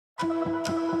Hey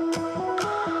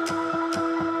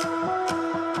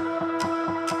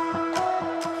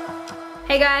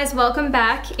guys, welcome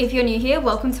back. If you're new here,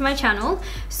 welcome to my channel.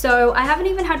 So I haven't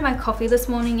even had my coffee this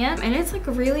morning yet, and it's like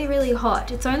really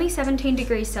hot. It's only 17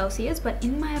 degrees Celsius, but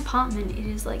in my apartment it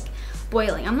is like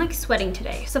boiling. I'm like sweating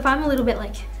today. So if I'm a little bit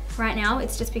like right now,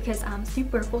 it's just because I'm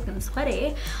super fucking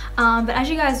sweaty. But as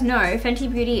you guys know, Fenty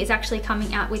Beauty is actually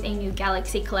coming out with a new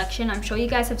Galaxy collection. I'm sure you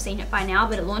guys have seen it by now,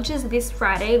 but it launches this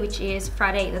Friday, which is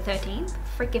Friday the 13th.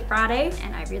 Freaking Friday,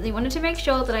 and I really wanted to make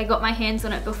sure that I got my hands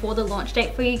on it before the launch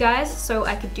date for you guys so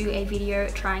I could do a video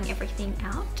trying everything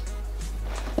out.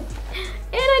 And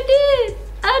I did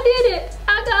it.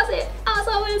 I got it. I'm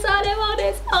so excited about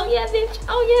this. Oh yeah, bitch.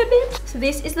 Oh yeah, bitch. So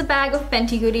this is the bag of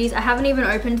Fenty goodies. I haven't even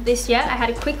opened this yet. I had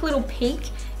a quick little peek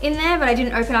in there, but I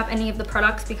didn't open up any of the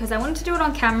products because I wanted to do it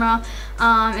on camera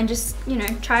and just, you know,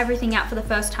 try everything out for the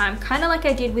first time, kind of like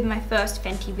I did with my first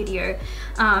Fenty video,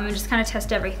 and just kind of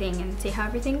test everything and see how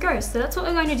everything goes. So that's what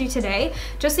we're going to do today.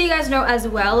 Just so you guys know as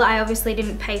well, I obviously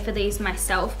didn't pay for these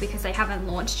myself because they haven't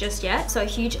launched just yet. So a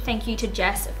huge thank you to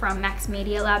Jess from Max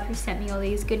Media Lab who sent me all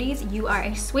these goodies. You are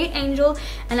a sweet angel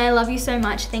and I love you so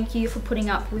much. Thank you for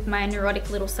putting up with my neurotic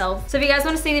little self. So if you guys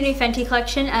want to see the new Fenty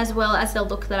collection as well as the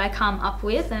look that I come up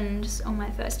with and just all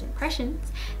my first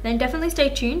impressions, then definitely stay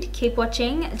tuned, keep watching.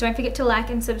 Don't forget to like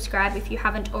and subscribe if you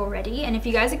haven't already. And if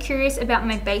you guys are curious about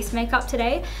my base makeup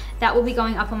today, that will be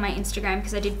going up on my Instagram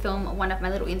because I did film one of my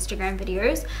little Instagram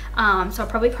videos. So I'll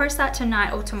probably post that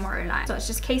tonight or tomorrow night. So it's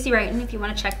just kaseyrayton if you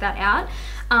want to check that out.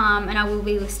 And I will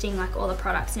be listing like all the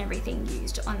products and everything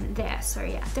used on there. So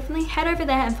yeah, definitely head over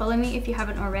there and follow me if you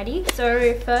haven't already.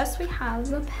 So first we have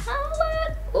the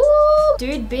palette. Ooh,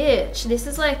 dude, bitch. This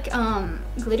is like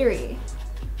glittery.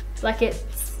 Like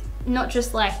it's not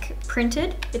just like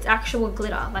printed, it's actual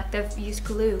glitter. Like they've used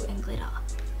glue and glitter.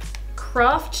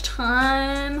 Craft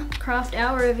time. Craft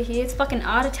hour over here. It's fucking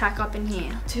art attack up in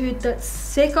here. Dude, that's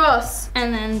sickos.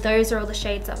 And then those are all the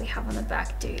shades that we have on the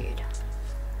back, dude.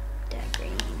 That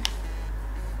green.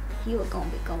 You are gonna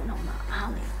be going on my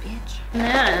eyelid, bitch.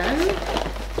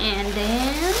 And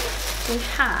then we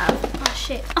have, oh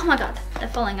shit. Oh my god, they're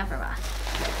falling everywhere.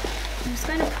 I'm just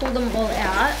going to pull them all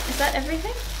out. Is that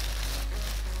everything?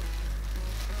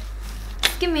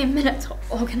 Give me a minute to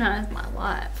organize my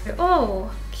life.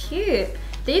 Oh, cute.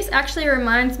 This actually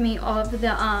reminds me of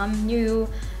the new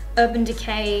Urban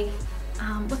Decay,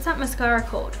 what's that mascara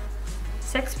called?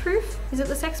 Sex Proof? Is it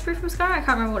the Sex Proof mascara? I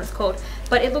can't remember what it's called,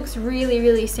 but it looks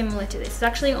really similar to this. It's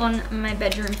actually on my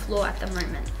bedroom floor at the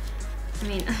moment. I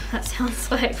mean, that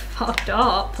sounds like fucked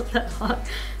up. What the fuck?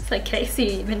 It's like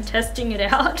Kasey, you've been testing it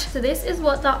out. So this is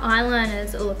what the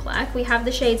eyeliners look like. We have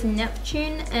the shades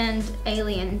Neptune and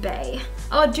Alien Bay.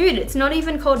 Oh dude, it's not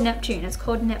even called Neptune, it's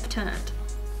called Nepturned.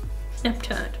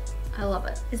 Nepturned. I love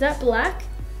it. Is that black?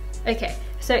 Okay,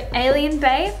 so Alien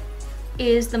Bay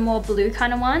is the more blue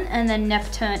kind of one, and then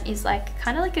Neptune is like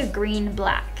kind of like a green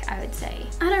black, I would say.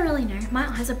 I don't really know,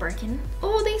 my eyes are broken.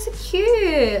 Oh, these are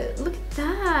cute. Look at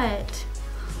that.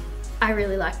 I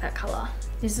really like that color.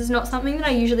 This is not something that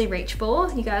I usually reach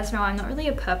for. You guys know I'm not really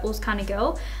a purples kind of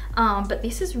girl, but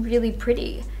this is really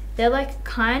pretty. They're like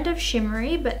kind of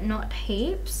shimmery, but not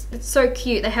heaps. It's so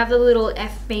cute. They have the little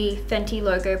FB Fenty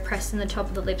logo pressed in the top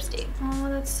of the lipstick. Oh,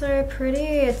 that's so pretty.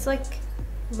 It's like,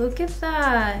 look at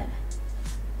that.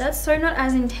 That's so not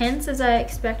as intense as I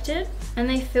expected, and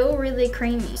they feel really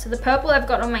creamy. So the purple I've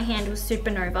got on my hand was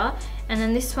Supernova, and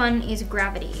then this one is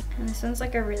Gravity. And this one's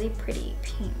like a really pretty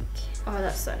pink. Oh,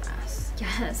 that's so nice.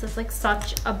 Yes, it's like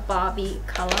such a Barbie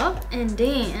color. And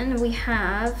then we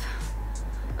have,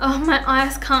 oh, my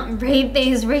eyes can't read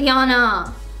these,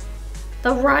 Rihanna.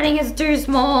 The writing is too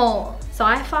small.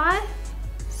 Sci-fi?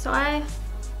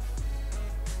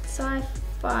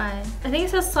 I think it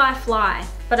says Sci-Fly,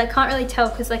 but I can't really tell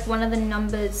because like one of the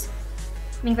numbers,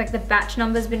 I mean like the batch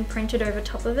number's been printed over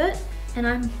top of it, and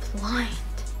I'm blind.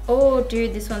 Oh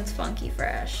dude, this one's funky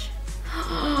fresh.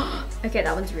 Okay,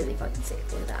 that one's really fucking sick.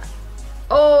 Look at that.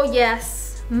 Oh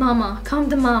yes, mama, come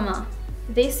to mama.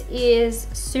 This is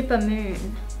Super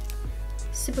Moon.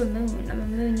 Super Moon, I'ma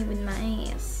moon you with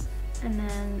my ass. And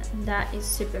then that is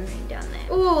Super Moon down there.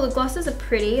 Oh, the glosses are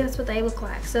pretty. That's what they look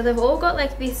like. So they've all got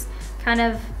like this kind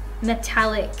of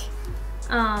metallic,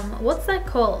 what's that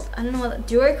called? I don't know what,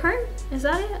 duochrome? Is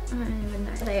that it? I don't even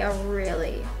know. They are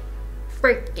really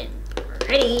freaking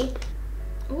pretty.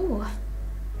 Ooh,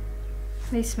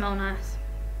 these smell nice.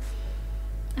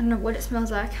 I don't know what it smells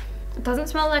like. It doesn't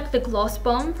smell like the Gloss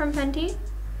Bomb from Fenty,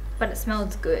 but it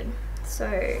smells good.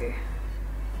 So,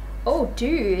 oh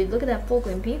dude, look at that full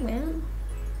green pigment.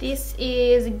 This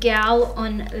is Gal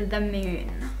on the Moon.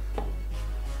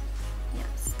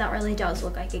 Yes, that really does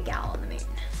look like a gal on the moon.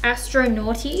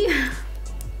 Astronauty.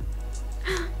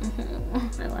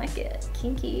 I like it.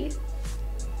 Kinky.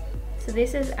 So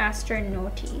this is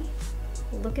Astronauty.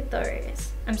 Look at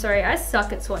those. I'm sorry, I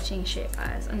suck at swatching shit,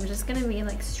 guys. I'm just gonna be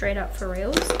like straight up for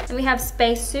reals. And we have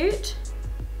Spacesuit.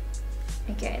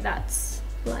 Okay, that's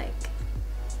like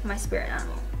my spirit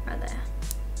animal right there.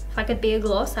 If I could be a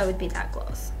gloss, I would be that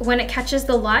gloss. When it catches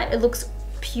the light, it looks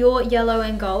pure yellow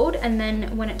and gold, and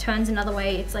then when it turns another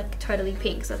way, it's like totally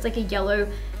pink. So it's like a yellow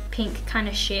pink kind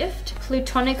of shift.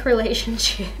 Plutonic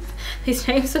relationship. These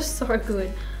names are so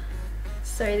good.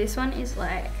 So this one is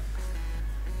like,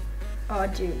 oh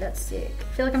dude, that's sick.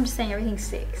 I feel like I'm just saying everything's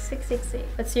sick. Sick, sick, sick.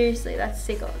 But seriously, that's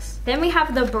sickos. Then we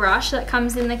have the brush that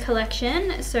comes in the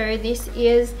collection. So this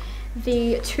is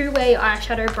the two-way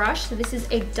eyeshadow brush. So this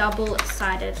is a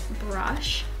double-sided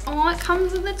brush. Oh, it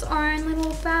comes with its own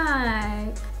little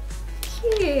bag.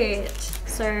 Cute.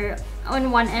 So on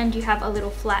one end you have a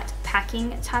little flat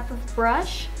packing type of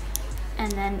brush,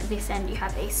 and then this end you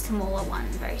have a smaller one,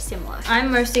 very similar.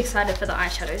 I'm most excited for the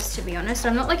eyeshadows, to be honest.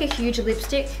 I'm not like a huge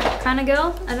lipstick kind of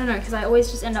girl. I don't know, because I always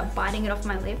just end up biting it off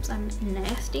my lips. I'm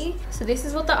nasty. So this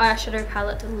is what the eyeshadow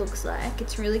palette looks like.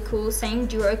 It's really cool. Same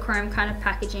duochrome kind of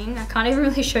packaging. I can't even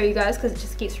really show you guys because it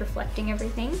just keeps reflecting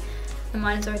everything. And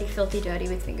mine is already filthy dirty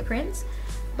with fingerprints.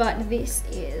 But this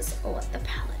is what the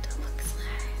palette looks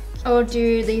like. Oh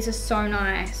dude, these are so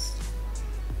nice.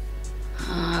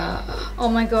 Oh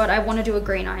my god, I want to do a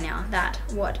green eye now.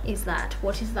 What is that?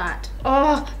 What is that?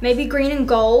 Oh, maybe green and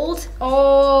gold?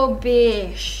 Oh,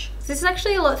 bish. This is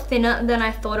actually a lot thinner than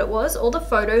I thought it was. All the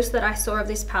photos that I saw of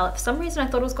this palette, for some reason I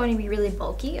thought it was going to be really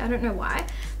bulky. I don't know why,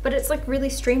 but it's like really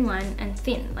streamlined and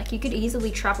thin. Like you could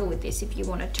easily travel with this if you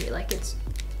wanted to. Like it's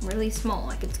really small,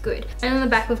 like it's good. And on the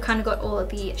back we've kind of got all of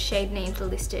the shade names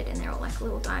listed, and they're all like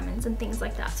little diamonds and things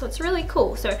like that, so it's really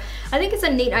cool. So I think it's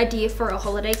a neat idea for a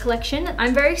holiday collection.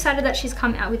 I'm very excited that she's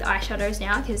come out with eyeshadows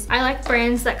now, because I like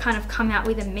brands that kind of come out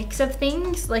with a mix of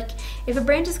things. Like if a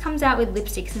brand just comes out with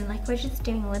lipsticks and like, we're just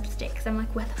doing lipsticks, I'm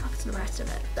like, where the fuck's the rest of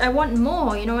it? I want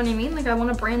more, you know what I mean? Like I want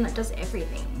a brand that does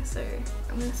everything. So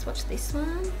I'm gonna swatch this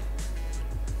one,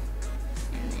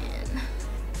 and then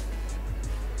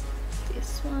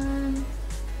this one.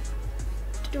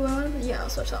 Do I want to? Yeah, I'll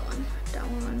swatch that one. That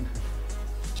one.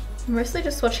 I'm mostly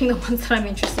just swatching the ones that I'm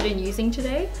interested in using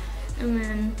today. And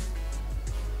then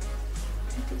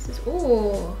this is,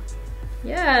 oh,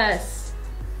 yes.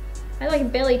 I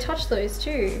like barely touched those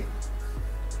too.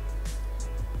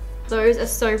 Those are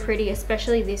so pretty,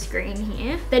 especially this green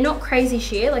here. They're not crazy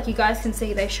sheer, like you guys can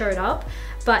see they showed up,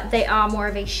 but they are more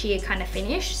of a sheer kind of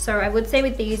finish. So I would say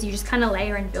with these, you just kind of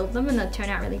layer and build them and they'll turn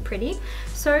out really pretty.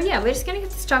 So yeah, we're just gonna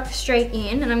get stuck straight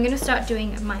in, and I'm gonna start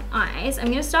doing my eyes. I'm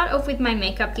gonna start off with my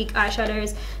Makeup Geek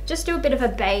eyeshadows, just do a bit of a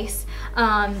base,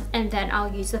 and then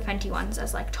I'll use the Fenty ones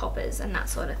as like toppers and that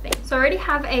sort of thing. So I already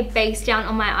have a base down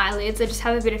on my eyelids. I just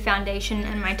have a bit of foundation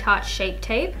and my Tarte Shape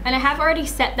Tape. And I have already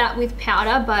set that with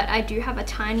powder, but I do have a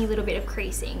tiny little bit of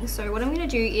creasing. So what I'm gonna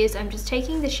do is I'm just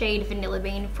taking the shade Vanilla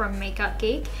Bean from Makeup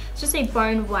Geek. It's just a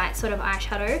bone white sort of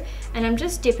eyeshadow, and I'm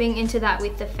just dipping into that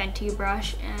with the Fenty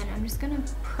brush, and I'm just gonna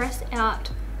press out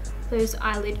those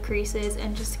eyelid creases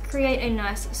and just create a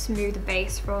nice smooth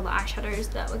base for all the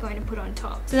eyeshadows that we're going to put on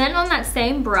top. So then on that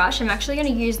same brush, I'm actually going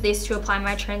to use this to apply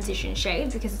my transition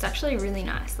shade, because it's actually really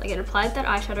nice. Like it applied that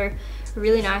eyeshadow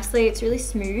really nicely. It's really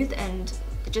smooth and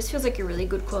it just feels like a really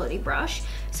good quality brush.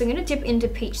 So I'm going to dip into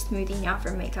Peach Smoothie now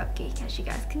from Makeup Geek. As you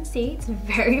guys can see, it's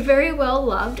very, very well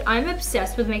loved. I'm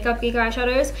obsessed with Makeup Geek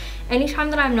eyeshadows. Anytime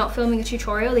that I'm not filming a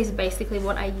tutorial, these are basically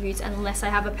what I use, unless I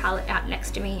have a palette out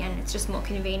next to me and it's just more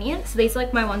convenient. So these are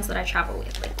like my ones that I travel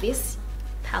with. Like this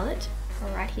palette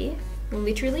right here.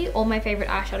 Literally all my favorite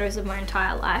eyeshadows of my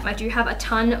entire life. I do have a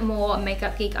ton more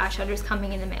Makeup Geek eyeshadows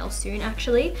coming in the mail soon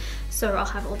actually, so I'll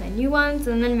have all their new ones,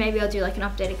 and then maybe I'll do like an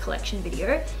updated collection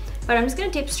video. But I'm just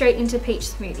going to dip straight into Peach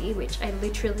Smoothie, which I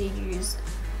literally use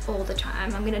all the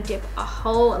time. I'm going to dip a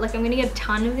whole, like I'm going to get a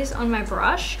ton of this on my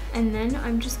brush, and then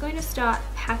I'm just going to start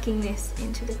packing this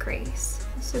into the crease.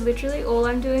 So literally all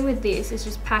I'm doing with this is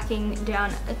just packing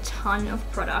down a ton of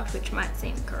product, which might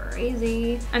seem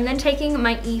crazy. I'm then taking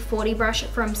my E40 brush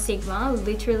from Sigma,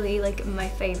 literally like my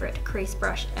favorite crease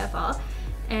brush ever.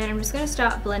 And I'm just gonna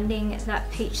start blending that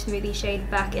Peach Smoothie shade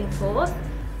back and forth,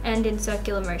 and in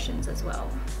circular motions as well.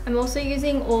 I'm also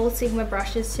using all Sigma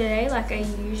brushes today, like I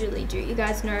usually do. You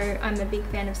guys know I'm a big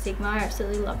fan of Sigma. I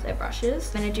absolutely love their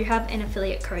brushes. And I do have an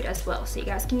affiliate code as well, so you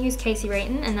guys can use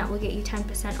kaseyrayton and that will get you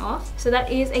 10% off. So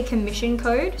that is a commission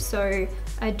code, so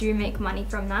I do make money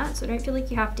from that, so don't feel like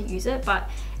you have to use it, but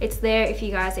It's there if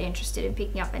you guys are interested in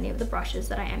picking up any of the brushes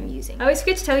that I am using. I always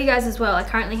forget to tell you guys as well, I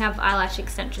currently have eyelash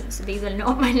extensions, so these are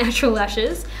not my natural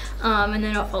lashes, and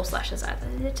they're not false lashes either.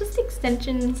 They're just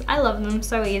extensions. I love them,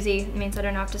 so easy. It means I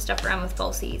don't have to stuff around with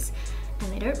falsies,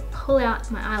 and they don't pull out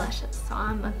my eyelashes, so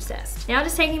I'm obsessed. Now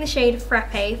just taking the shade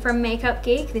Frappe from Makeup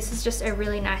Geek. This is just a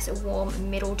really nice warm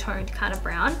middle toned kind of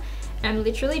brown. And I'm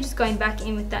literally just going back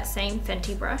in with that same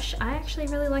Fenty brush. I actually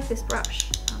really like this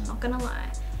brush, I'm not gonna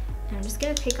lie. And I'm just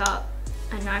gonna pick up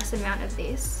a nice amount of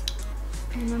this.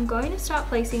 And I'm going to start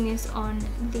placing this on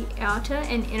the outer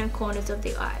and inner corners of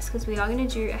the eyes, because we are going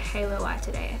to do a halo eye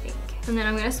today, I think. And then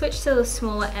I'm going to switch to the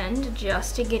smaller end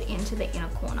just to get into the inner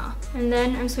corner. And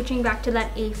then I'm switching back to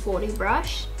that E40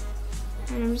 brush.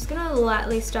 And I'm just going to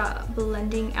lightly start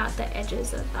blending out the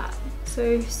edges of that.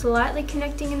 So slightly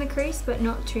connecting in the crease, but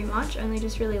not too much, only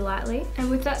just really lightly. And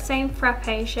with that same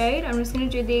Frappe shade, I'm just going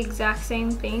to do the exact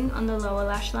same thing on the lower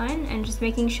lash line and just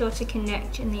making sure to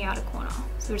connect in the outer corner.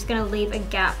 So we're just going to leave a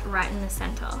gap right in the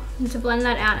center. And to blend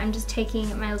that out, I'm just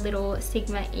taking my little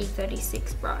Sigma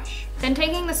E36 brush. Then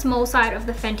taking the small side of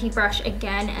the Fenty brush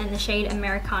again and the shade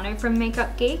Americano from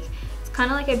Makeup Geek. It's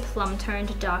kind of like a plum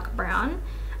toned dark brown.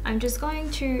 I'm just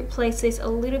going to place this a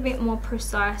little bit more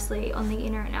precisely on the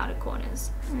inner and outer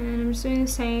corners. And I'm just doing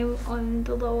the same on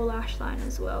the lower lash line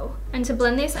as well. And to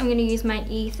blend this, I'm going to use my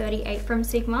E38 from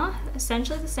Sigma.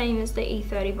 Essentially the same as the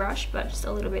E30 brush, but just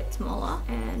a little bit smaller.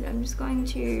 And I'm just going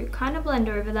to kind of blend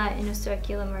over that in a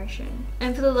circular motion.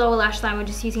 And for the lower lash line, we're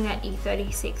just using that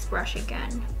E36 brush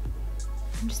again.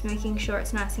 I'm just making sure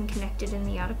it's nice and connected in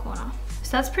the outer corner.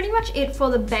 So that's pretty much it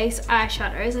for the base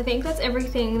eyeshadows. I think that's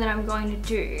everything that I'm going to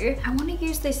do. I want to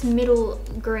use this middle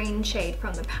green shade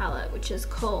from the palette, which is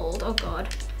called, oh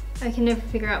god, I can never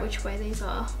figure out which way these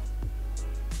are.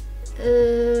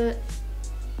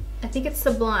 I think it's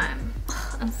Sublime.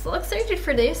 I'm so excited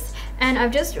for this. And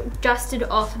I've just dusted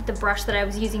off the brush that I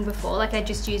was using before. Like I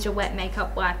just used a wet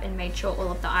makeup wipe and made sure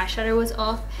all of the eyeshadow was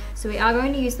off. So we are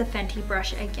going to use the Fenty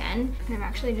brush again. And I'm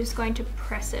actually just going to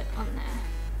press it on there.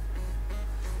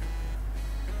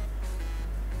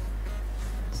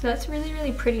 So that's really,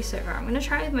 really pretty so far. I'm gonna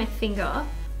try it with my finger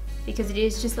because it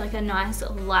is just like a nice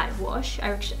light wash.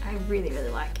 I really,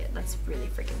 really like it. That's really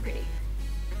freaking pretty.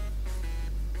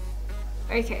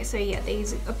 Okay, so yeah,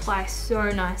 these apply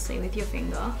so nicely with your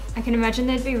finger. I can imagine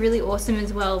they'd be really awesome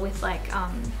as well with like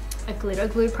a glitter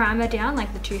glue primer down,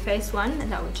 like the Too Faced one,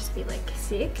 and that would just be like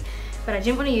sick. But I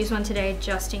didn't want to use one today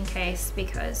just in case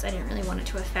because I didn't really want it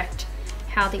to affect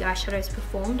how the eyeshadows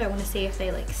performed. I want to see if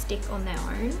they like stick on their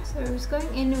own. So I'm just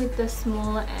going in with the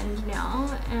smaller end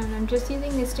now, and I'm just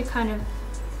using this to kind of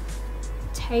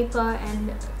taper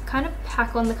and kind of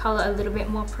pack on the color a little bit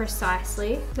more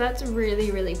precisely. That's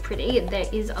really, really pretty. There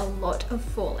is a lot of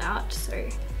fallout, so I'm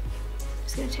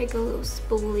just gonna take a little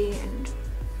spoolie and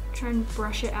try and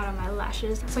brush it out of my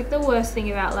lashes. It's like the worst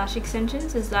thing about lash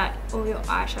extensions is that all your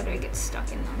eyeshadow gets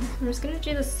stuck in them. I'm just gonna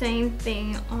do the same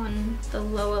thing on the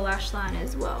lower lash line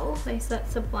as well. Place that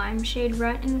Sublime shade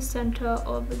right in the center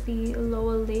of the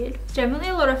lower lid. Definitely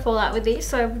a lot of fallout with these,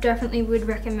 so I definitely would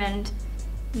recommend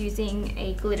using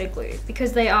a glitter glue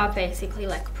because they are basically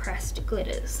like pressed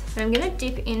glitters. So I'm gonna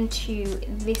dip into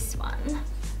this one,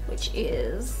 which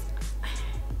is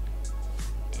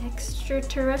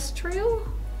Extraterrestrial?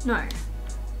 No.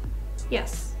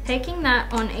 Yes. Taking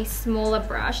that on a smaller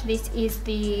brush, this is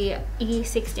the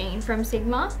E16 from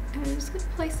Sigma. And I'm just gonna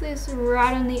place this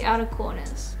right on the outer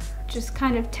corners, just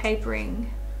kind of tapering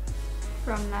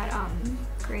from that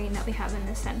green that we have in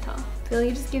the center. I feel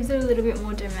like it just gives it a little bit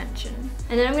more dimension.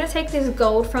 And then I'm gonna take this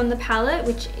gold from the palette,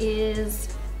 which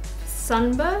is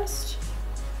Sunburst?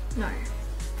 No.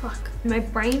 Fuck. My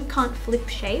brain can't flip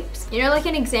shapes. You know, like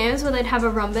in exams where they'd have a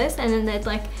rhombus and then they'd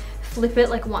like flip it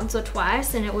like once or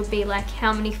twice and it would be like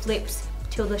how many flips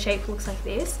till the shape looks like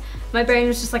this. My brain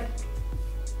was just like,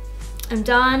 I'm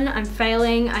done, I'm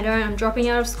failing, I'm dropping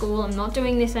out of school, I'm not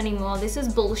doing this anymore, this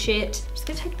is bullshit. I'm just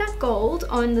gonna take that gold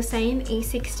on the same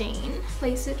E16,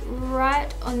 place it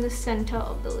right on the center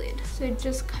of the lid. So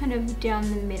just kind of down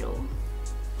the middle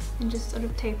and just sort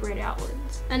of taper it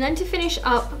outwards. And then to finish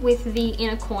up with the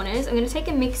inner corners, I'm gonna take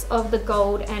a mix of the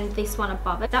gold and this one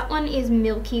above it. That one is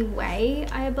Milky Way,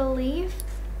 I believe.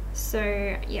 So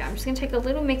yeah, I'm just gonna take a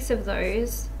little mix of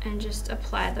those and just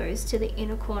apply those to the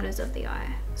inner corners of the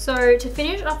eye. So to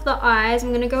finish off the eyes,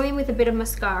 I'm gonna go in with a bit of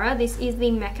mascara. This is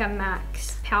the Mecca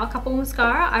Max Power Couple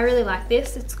mascara. I really like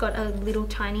this. It's got a little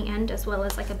tiny end as well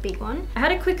as like a big one. I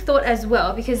had a quick thought as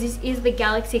well, because this is the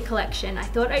Galaxy collection. I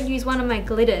thought I'd use one of my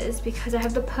glitters because I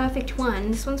have the perfect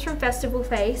one. This one's from Festival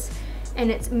Face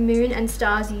and it's Moon and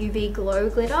Stars UV Glow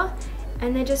glitter.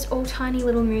 and they're just all tiny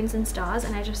little moons and stars,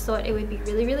 and I just thought it would be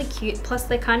really, really cute. Plus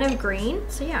they're kind of green.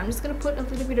 So yeah, I'm just gonna put a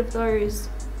little bit of those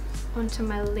onto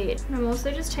my lid. And I'm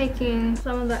also just taking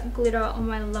some of that glitter on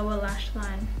my lower lash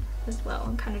line as well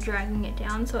and kind of dragging it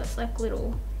down so it's like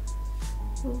little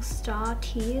star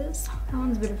tears. That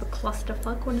one's a bit of a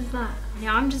clusterfuck. What is that?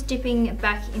 Now I'm just dipping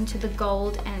back into the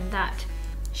gold and that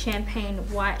champagne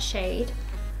white shade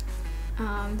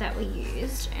that we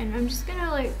used, and I'm just gonna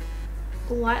like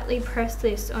lightly press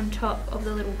this on top of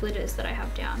the little glitters that I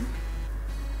have down.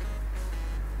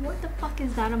 What the fuck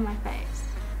is that on my face?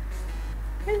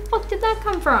 Where the fuck did that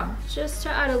come from? Just to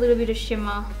add a little bit of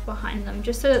shimmer behind them,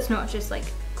 just so it's not just like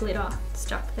glitter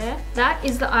stuck there. That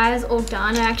is the eyes all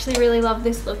done. I actually really love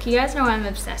this look. You guys know I'm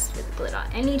obsessed with glitter.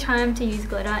 Anytime to use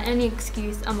glitter, any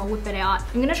excuse, I'm gonna whip it out.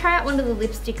 I'm gonna try out one of the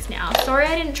lipsticks now. Sorry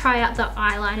I didn't try out the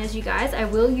eyeliners, you guys. I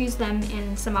will use them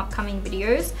in some upcoming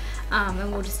videos,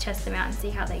 and we'll just test them out and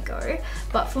see how they go.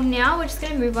 But for now, we're just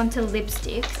gonna move on to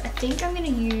lipsticks. I think I'm gonna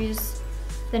use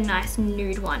the nice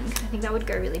nude one because I think that would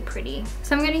go really pretty.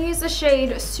 So I'm going to use the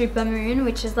shade Supermoon,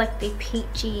 which is like the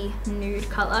peachy nude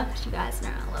color, because you guys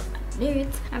know I love my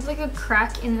nudes. I have like a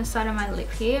crack in the side of my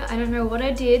lip here. I don't know what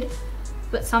I did,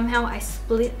 but somehow I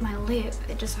split my lip.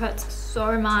 It just hurts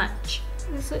so much.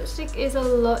 This lipstick is a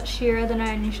lot sheerer than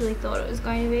I initially thought it was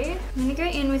going to be. I'm going to go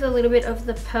in with a little bit of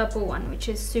the purple one, which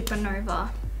is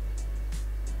Supernova.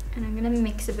 And I'm gonna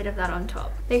mix a bit of that on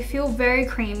top. They feel very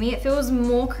creamy. It feels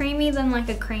more creamy than like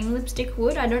a cream lipstick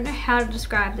would. I don't know how to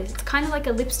describe this. It's kind of like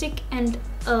a lipstick and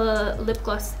a lip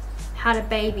gloss had a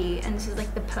baby, and this is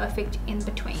like the perfect in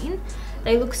between.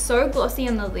 They look so glossy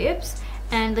on the lips,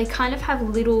 and they kind of have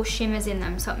little shimmers in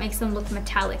them, so it makes them look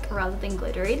metallic rather than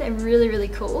glittery. They're really, really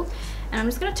cool. And I'm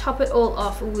just gonna top it all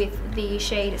off with the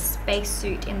shade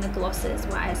Spacesuit in the glosses.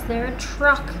 Why is there a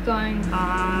truck going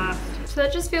past? So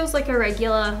that just feels like a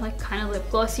regular, like kind of lip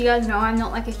gloss. You guys know I'm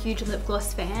not like a huge lip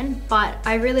gloss fan, but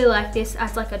I really like this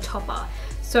as like a topper.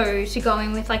 So to go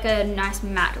in with like a nice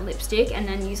matte lipstick and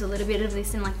then use a little bit of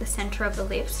this in like the center of the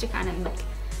lips to kind of like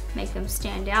make them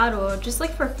stand out, or just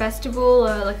like for a festival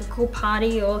or like a cool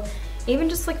party, or even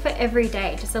just like for every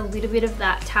day, just a little bit of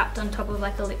that tapped on top of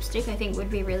like a lipstick I think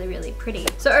would be really, really pretty.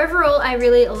 So overall, I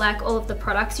really like all of the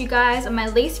products, you guys. And my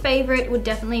least favorite would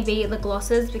definitely be the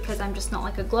glosses, because I'm just not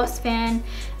like a gloss fan.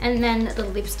 And then the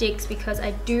lipsticks, because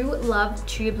I do love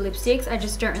tube lipsticks. I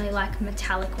just don't really like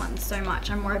metallic ones so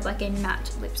much. I'm more of like a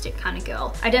matte lipstick kind of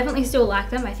girl. I definitely still like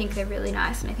them. I think they're really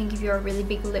nice. And I think if you're a really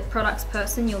big lip products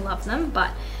person, you'll love them. But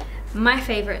my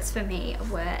favorites for me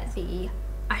were the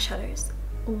eyeshadows.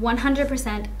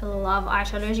 100% love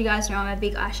eyeshadows. You guys know I'm a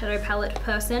big eyeshadow palette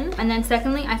person. And then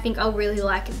secondly, I think I'll really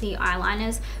like the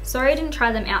eyeliners. Sorry I didn't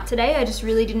try them out today. I just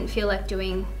really didn't feel like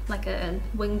doing like a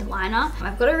winged liner.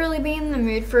 I've got to really be in the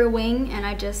mood for a wing, and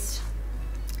I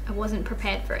wasn't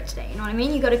prepared for it today. You know what I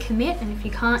mean? You got to commit, and if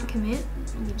you can't commit,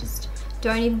 you just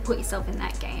don't even put yourself in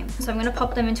that game. So I'm gonna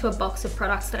pop them into a box of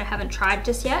products that I haven't tried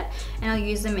just yet, and I'll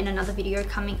use them in another video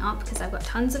coming up because I've got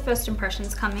tons of first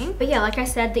impressions coming. But yeah, like I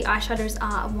said, the eyeshadows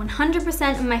are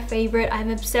 100% my favorite. I'm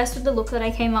obsessed with the look that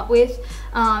I came up with.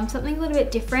 Something a little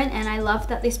bit different, and I love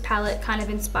that this palette kind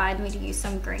of inspired me to use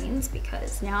some greens,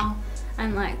 because now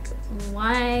I'm like,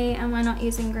 why am I not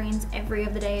using greens every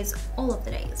of the days, all of the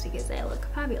days, because they look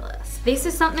fabulous. This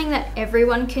is something that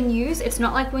everyone can use. It's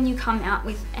not like when you come out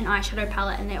with an eyeshadow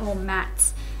palette and they're all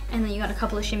mattes, and then you got a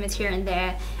couple of shimmers here and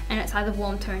there, and it's either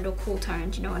warm toned or cool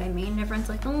toned, you know what I mean? Everyone's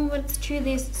like, oh, but it's too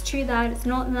this, it's too that, it's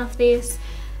not enough this.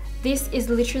 This is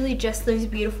literally just those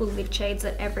beautiful lip shades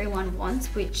that everyone wants,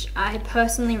 which I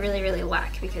personally really, really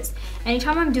like, because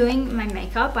anytime I'm doing my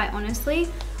makeup, I honestly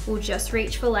will just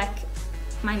reach for like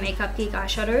my Makeup Geek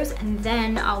eyeshadows, and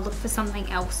then I'll look for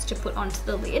something else to put onto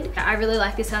the lid. I really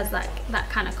like this as like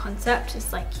that kind of concept.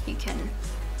 It's like you can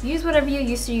use whatever you're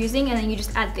used to using, and then you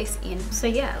just add this in. So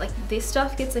yeah, like this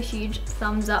stuff gets a huge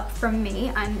thumbs up from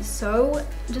me. I'm so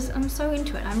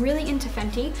into it. I'm really into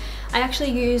Fenty. I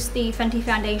actually use the Fenty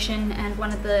foundation and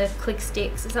one of the click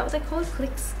sticks. Is that what they're called?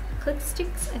 Click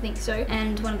sticks, I think so,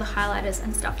 and one of the highlighters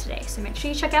and stuff today. So make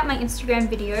sure you check out my Instagram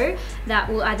video. That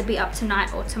will either be up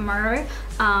tonight or tomorrow,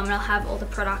 and I'll have all the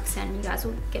products, and you guys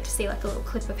will get to see like a little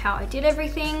clip of how I did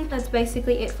everything. That's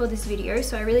basically it for this video.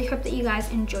 So I really hope that you guys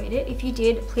enjoyed it. If you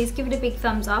did, please give it a big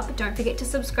thumbs up. Don't forget to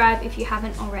subscribe if you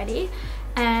haven't already,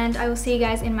 and I will see you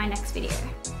guys in my next video.